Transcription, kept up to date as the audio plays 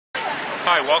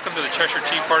Hi, welcome to the Cheshire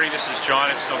Tea Party. This is John.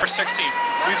 It's November 16th.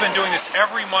 We've been doing this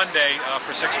every Monday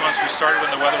for 6 months. We started when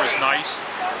the weather was nice.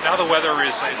 Now the weather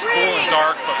is cool and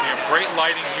dark, but we have great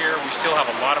lighting here. We still have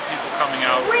a lot of people coming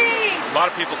out. A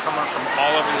lot of people coming from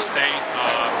all over the state.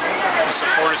 The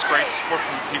support is great. The support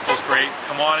from the people is great.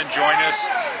 Come on and join us.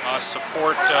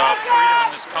 Support freedom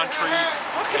in this country.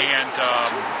 And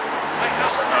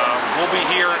we'll be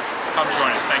here. Come join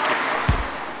us. Thank you.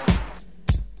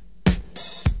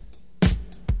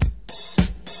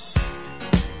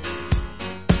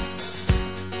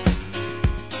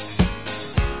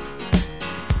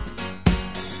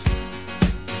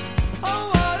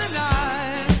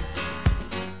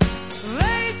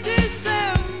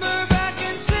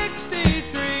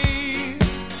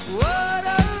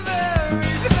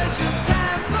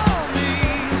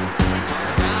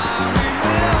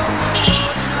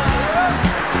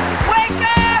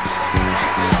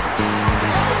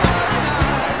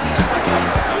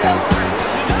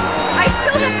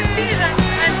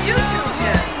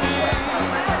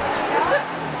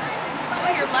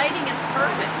 Lighting is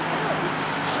perfect.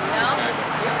 You know?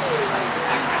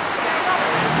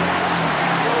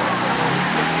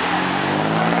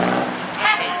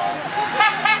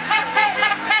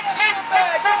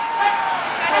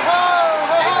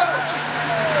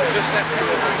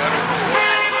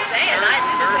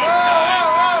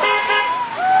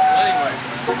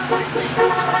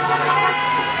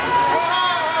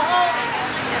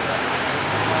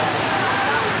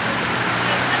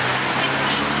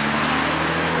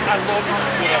 I love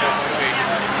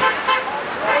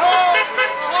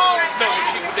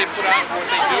what they put out, what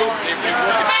they do. They work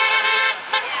it.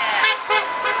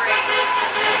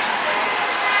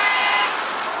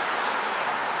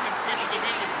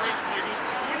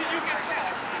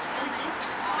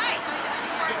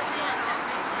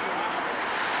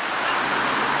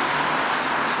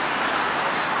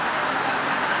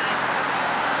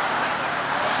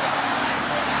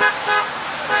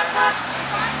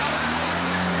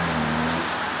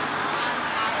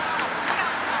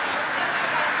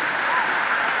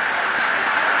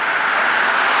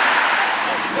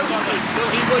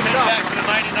 He went back to the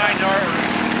 99-yard,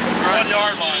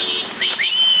 1-yard line.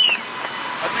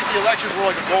 I think the elections were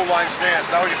like a goal line stance.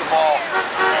 Now you can ball.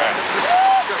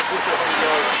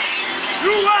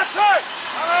 USA!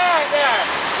 All right, there.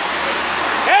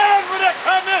 Hands when they're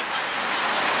coming.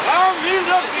 Long knees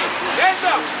up. Hands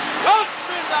up. Don't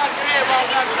spin that game on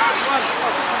that first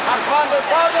one. I'm on the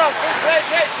ball up. Good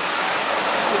vacation.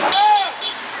 Come on.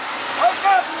 Hook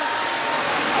up.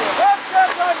 Let's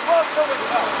get that ball to the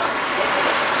top.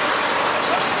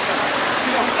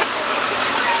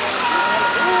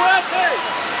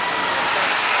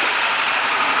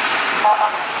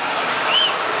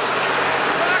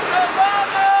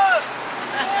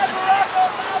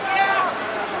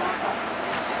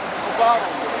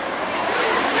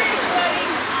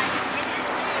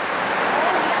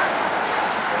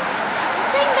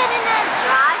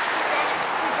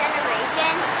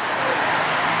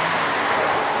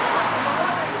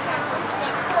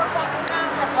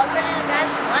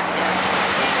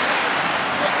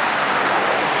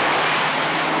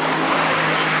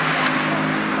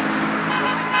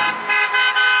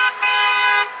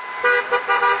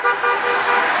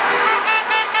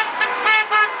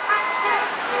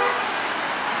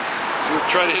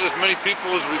 Try to hit as many people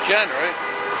as we can, right?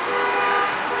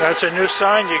 That's a new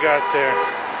sign you got there.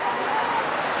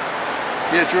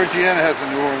 Yeah, Georgiana has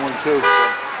a newer one too. So.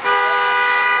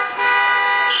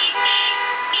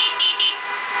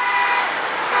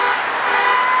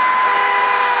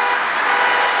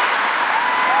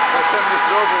 By the time this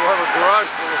is over, we'll have a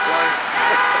garage full of signs.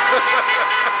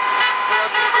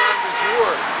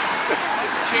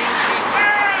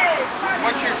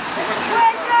 What's your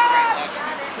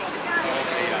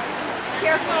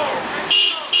Careful.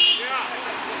 Yeah.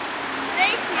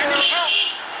 Thank you.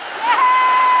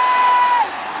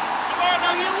 Come on,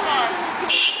 now you are.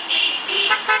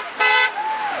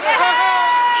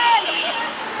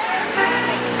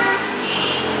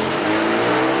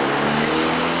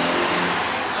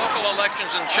 Local elections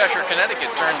in Cheshire,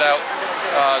 Connecticut turned out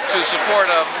to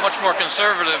support a much more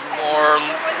conservative, more,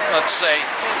 let's say,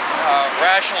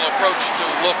 rational approach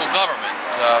to local government.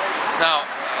 Now,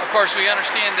 of course, we have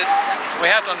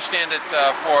to understand that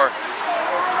for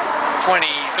 20,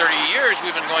 30 years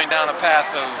we've been going down a path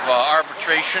of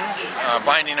arbitration,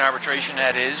 binding arbitration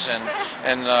that is,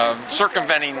 and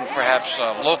circumventing perhaps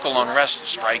local unrest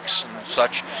strikes and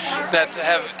such that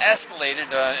have escalated,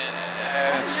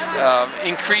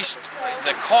 increased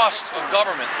the cost of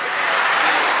government,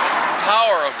 the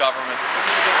power of government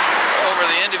over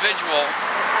the individual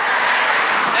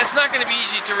it's not going to be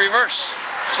easy to reverse.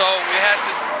 So we have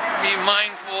to be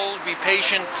mindful, be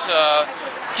patient,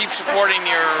 keep supporting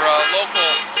your local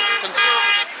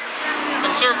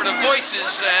conservative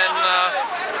voices, and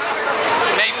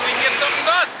maybe we can get something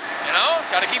done. You know,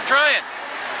 got to keep trying.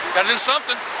 Got to do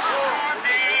something.